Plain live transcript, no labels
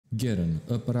Garen,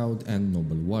 a proud and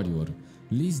noble warrior,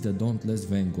 leads the dauntless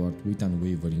vanguard with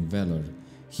unwavering valor.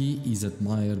 He is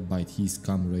admired by his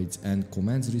comrades and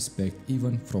commands respect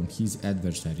even from his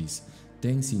adversaries,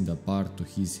 thanks in the part to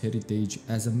his heritage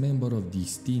as a member of the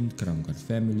esteemed Crownguard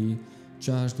family,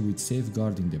 charged with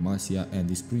safeguarding Demacia and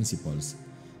its principles.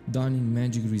 Donning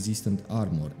magic-resistant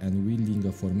armor and wielding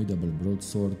a formidable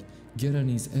broadsword, Garen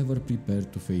is ever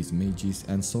prepared to face mages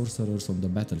and sorcerers on the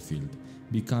battlefield,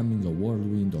 becoming a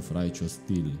whirlwind of righteous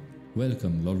steel.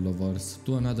 Welcome, lore lovers,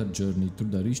 to another journey through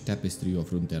the rich tapestry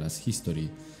of Runeterra's history.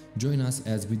 Join us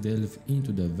as we delve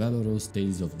into the valorous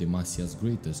tales of Demacia's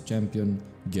greatest champion,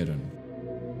 Garen.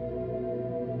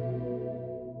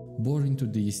 Born into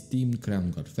the esteemed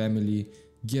Crownguard family,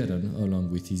 Garen,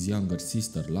 along with his younger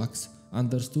sister Lux,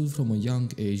 understood from a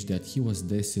young age that he was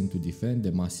destined to defend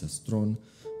Demacia's throne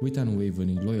with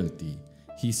unwavering loyalty.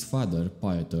 His father,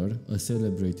 Pieter, a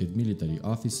celebrated military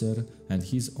officer, and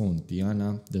his own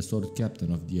Tiana, the sword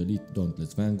captain of the elite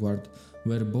Dauntless Vanguard,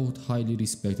 were both highly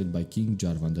respected by King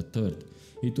Jarvan IV.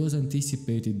 It was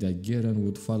anticipated that Garen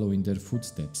would follow in their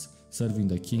footsteps, serving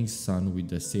the king's son with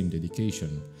the same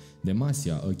dedication.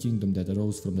 Demacia, a kingdom that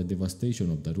arose from the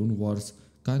devastation of the Rune Wars,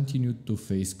 continued to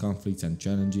face conflicts and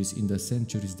challenges in the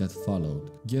centuries that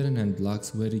followed. Garen and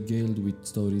Lux were regaled with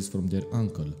stories from their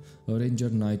uncle, a ranger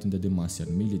knight in the Demacian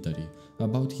military,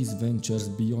 about his ventures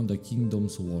beyond the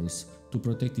kingdom's walls to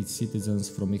protect its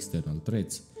citizens from external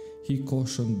threats. He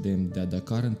cautioned them that the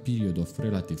current period of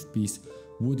relative peace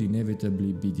would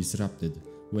inevitably be disrupted,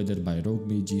 whether by rogue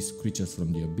mages, creatures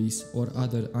from the abyss, or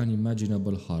other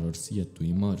unimaginable horrors yet to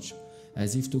emerge.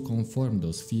 As if to confirm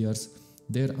those fears,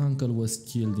 their uncle was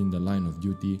killed in the line of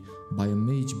duty by a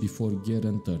mage before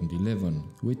Garen turned 11.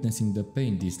 Witnessing the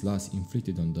pain this loss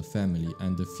inflicted on the family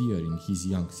and the fear in his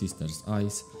young sister's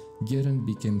eyes, Garen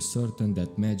became certain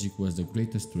that magic was the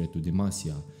greatest threat to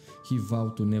Demacia. He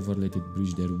vowed to never let it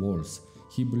breach their walls.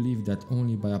 He believed that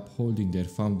only by upholding their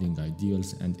founding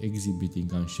ideals and exhibiting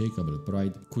unshakable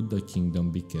pride could the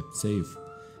kingdom be kept safe.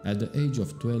 At the age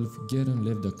of 12, Garen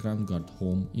left the Crownguard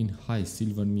home in High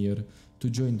Silvermere to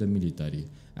join the military.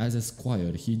 As a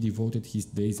squire, he devoted his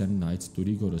days and nights to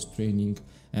rigorous training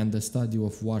and the study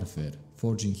of warfare,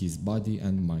 forging his body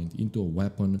and mind into a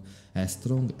weapon as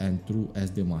strong and true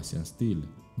as Demacian steel.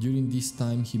 During this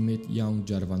time, he met young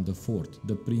Jarvan IV,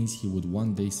 the prince he would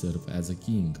one day serve as a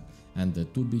king, and the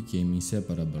two became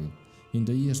inseparable. In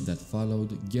the years that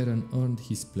followed, Garen earned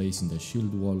his place in the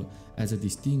shield wall as a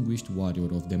distinguished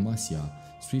warrior of Demacia,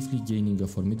 swiftly gaining a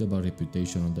formidable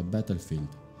reputation on the battlefield.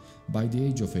 By the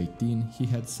age of 18, he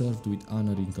had served with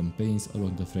honor in campaigns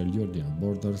along the Freljordian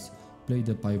borders, played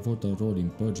a pivotal role in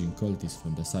purging cultists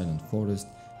from the Silent Forest,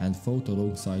 and fought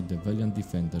alongside the valiant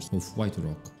defenders of White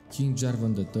Rock. King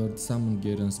Jarvan III summoned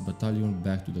Garen's battalion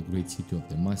back to the great city of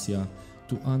Demacia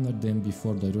to honor them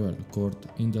before the royal court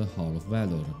in the Hall of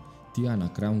Valor.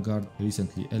 Tiana Crownguard,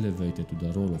 recently elevated to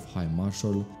the role of High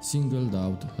Marshal, singled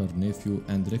out her nephew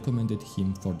and recommended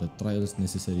him for the trials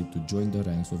necessary to join the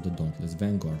ranks of the Dauntless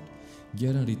Vanguard.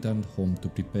 Garen returned home to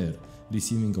prepare,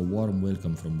 receiving a warm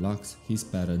welcome from Lux, his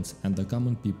parents, and the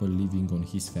common people living on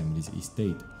his family's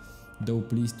estate. Though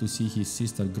pleased to see his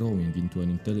sister growing into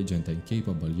an intelligent and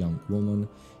capable young woman,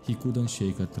 he couldn't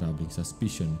shake a troubling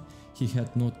suspicion. He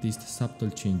had noticed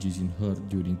subtle changes in her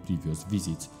during previous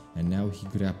visits, and now he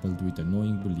grappled with a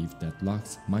gnawing belief that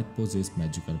Lux might possess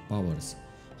magical powers.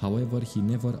 However, he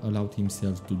never allowed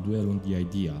himself to dwell on the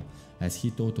idea, as he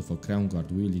thought of a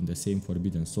Crownguard wielding the same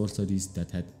forbidden sorceries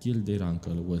that had killed their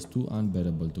uncle was too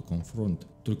unbearable to confront.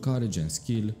 Through courage and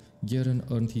skill, Garen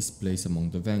earned his place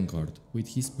among the vanguard. With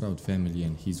his proud family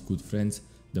and his good friends,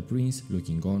 the prince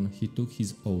looking on, he took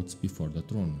his oaths before the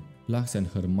throne. Lux and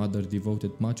her mother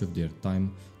devoted much of their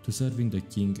time to serving the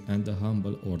king and the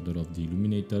humble order of the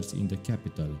Illuminators in the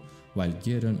capital, while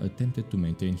Garen attempted to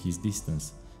maintain his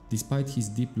distance. Despite his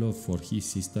deep love for his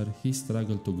sister, he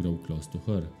struggled to grow close to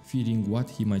her, fearing what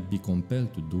he might be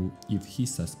compelled to do if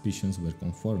his suspicions were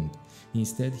confirmed.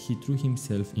 Instead, he threw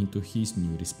himself into his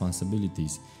new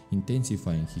responsibilities,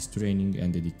 intensifying his training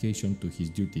and dedication to his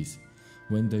duties.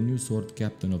 When the new sword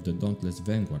captain of the Dauntless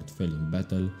Vanguard fell in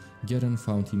battle, Garen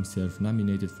found himself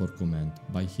nominated for command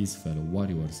by his fellow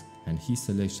warriors, and his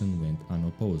selection went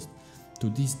unopposed. To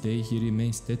this day, he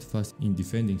remains steadfast in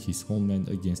defending his homeland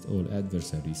against all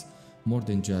adversaries. More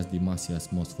than just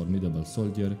Demacia's most formidable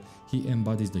soldier, he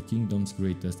embodies the kingdom's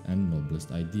greatest and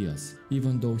noblest ideas.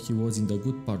 Even though he was in the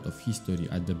good part of history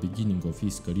at the beginning of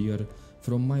his career,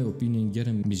 from my opinion,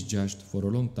 Garen misjudged for a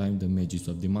long time the mages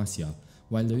of Demacia.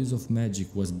 While the use of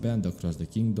magic was banned across the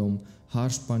kingdom,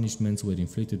 harsh punishments were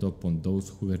inflicted upon those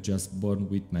who were just born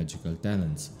with magical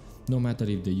talents. no matter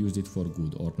if they used it for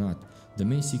good or not. The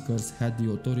Mage Seekers had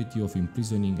the authority of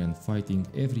imprisoning and fighting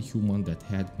every human that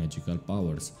had magical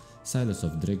powers. Silas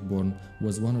of Drakeborn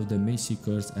was one of the Mage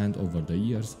Seekers, and over the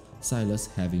years, Silas,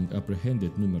 having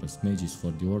apprehended numerous mages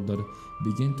for the order,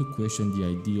 began to question the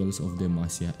ideals of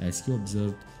Demacia as he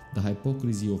observed the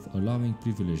hypocrisy of allowing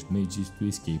privileged mages to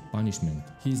escape punishment.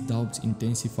 His doubts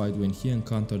intensified when he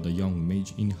encountered a young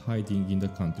mage in hiding in the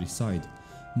countryside.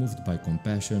 Moved by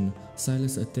compassion,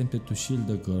 Silas attempted to shield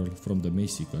the girl from the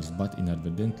Mage Seekers but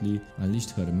inadvertently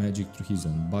unleashed her magic through his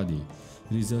own body,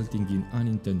 resulting in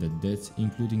unintended deaths,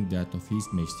 including that of his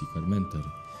Mage Seeker mentor.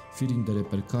 Fearing the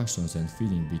repercussions and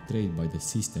feeling betrayed by the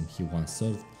system he once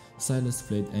served, Silas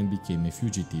fled and became a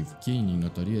fugitive, gaining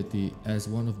notoriety as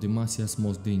one of Demacia's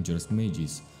most dangerous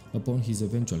mages. Upon his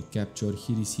eventual capture,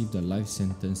 he received a life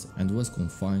sentence and was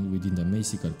confined within the Mage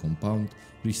Seeker compound,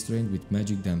 restrained with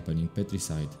magic dampening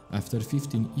petricide. After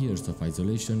 15 years of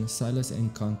isolation, Silas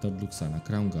encountered Luxana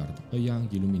Crownguard, a young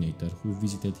illuminator who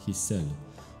visited his cell.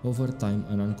 Over time,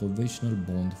 an unconventional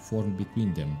bond formed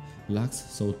between them. Lux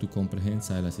sought to comprehend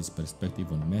Silas's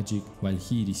perspective on magic, while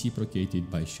he reciprocated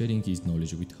by sharing his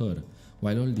knowledge with her.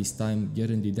 While all this time,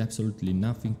 Garen did absolutely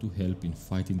nothing to help in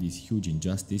fighting this huge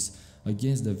injustice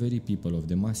against the very people of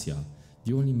Demacia.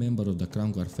 The only member of the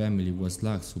Crownguard family was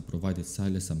Lux, who provided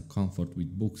Silas some comfort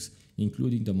with books,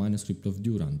 including the manuscript of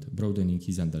Durant, broadening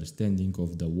his understanding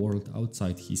of the world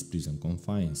outside his prison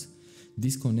confines.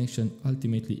 This connection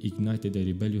ultimately ignited a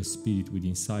rebellious spirit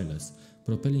within Silas,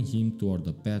 propelling him toward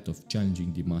the path of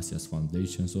challenging Demacia's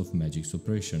foundations of magic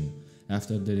suppression.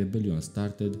 After the rebellion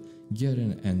started,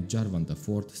 Garen and Jarvan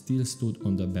IV still stood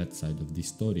on the bad side of this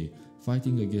story,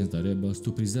 fighting against the rebels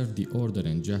to preserve the order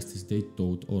and justice they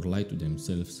thought or lied to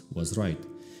themselves was right.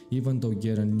 Even though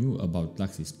Garen knew about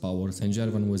Lux's powers and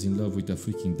Jarvan was in love with a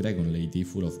freaking dragon lady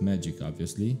full of magic,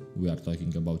 obviously, we are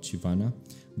talking about Shyvana,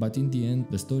 but in the end,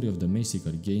 the story of the Mage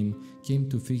Seeker game came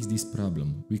to fix this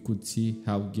problem. We could see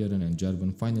how Garen and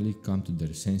Jarvan finally come to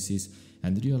their senses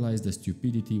and realize the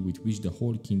stupidity with which the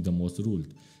whole kingdom was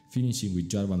ruled, finishing with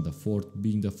Jarvan IV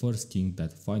being the first king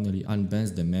that finally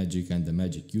unbans the magic and the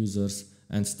magic users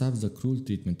and stops the cruel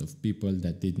treatment of people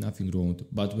that did nothing wrong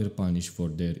but were punished for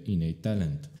their innate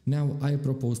talent. Now I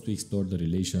propose to explore the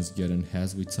relations Garen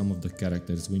has with some of the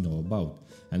characters we know about,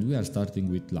 and we are starting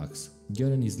with Lux.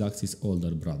 Garen is Lux's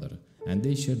older brother, and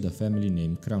they share the family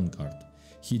name Crownguard.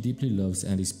 He deeply loves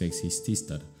and respects his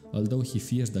sister, although he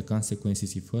fears the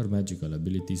consequences if her magical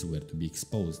abilities were to be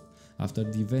exposed. After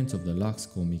the events of the Lux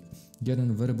comic,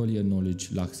 Garen verbally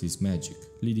acknowledged Lux's magic,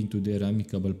 leading to their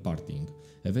amicable parting.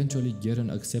 Eventually, Garen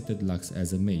accepted Lux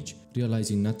as a mage,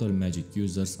 realizing not all magic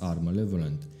users are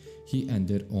malevolent. He and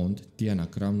their aunt, Tiana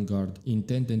Crownguard,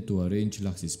 intended to arrange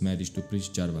Lux's marriage to Prince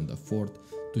Jarvan IV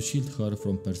to shield her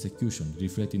from persecution,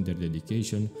 reflecting their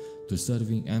dedication to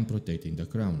serving and protecting the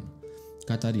crown.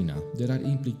 Katarina. There are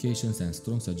implications and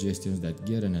strong suggestions that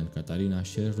Garen and Katarina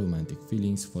share romantic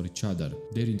feelings for each other.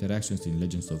 Their interactions in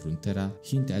Legends of Runeterra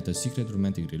hint at a secret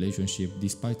romantic relationship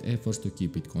despite efforts to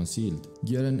keep it concealed.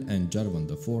 Garen and Jarvan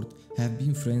IV have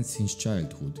been friends since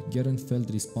childhood. Garen felt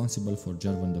responsible for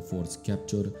Jarvan IV's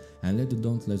capture and led the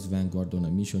Dauntless Vanguard on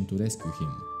a mission to rescue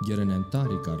him. Garen and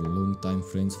Tariq are longtime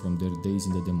friends from their days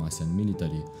in the Demacian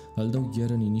military. Although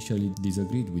Garen initially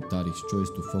disagreed with Tariq's choice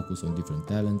to focus on different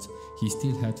talents, he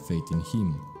still had faith in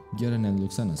him. Garen and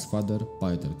Luxana's father,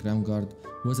 Pyotr Crownguard,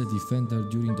 was a defender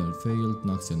during the failed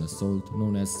Noxian assault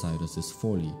known as Cyrus's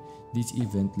Folly. This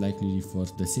event likely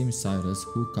refers to the same Cyrus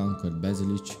who conquered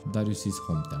Basilisk, Darius's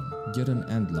hometown. Garen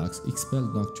and Lux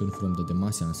expelled Nocturne from the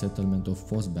Demacian settlement of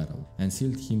Fosbarrow and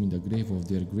sealed him in the grave of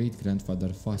their great-grandfather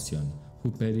Phasian,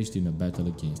 who perished in a battle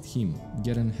against him.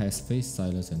 Garen has faced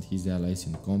Silas and his allies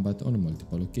in combat on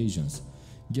multiple occasions.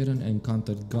 Garen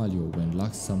encountered Galio when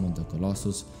Lux summoned the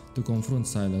Colossus to confront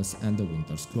Silas and the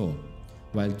Winter's Claw.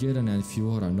 While Garen and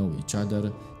Fiora know each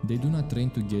other, they do not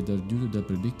train together due to the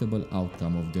predictable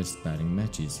outcome of their sparring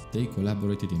matches. They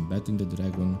collaborated in battling the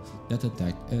dragon that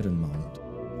attacked Ironmount.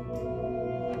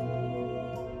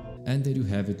 And there you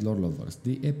have it, lore lovers,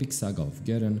 the epic saga of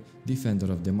Garen,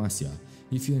 defender of Demacia.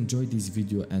 If you enjoyed this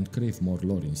video and crave more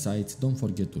lore insights, don't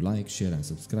forget to like, share and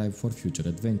subscribe for future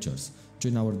adventures.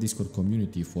 Join our Discord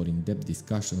community for in-depth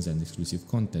discussions and exclusive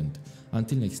content.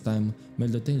 Until next time, may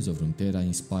the tales of Runeterra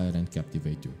inspire and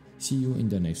captivate you. See you in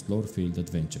the next lore-filled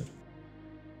adventure.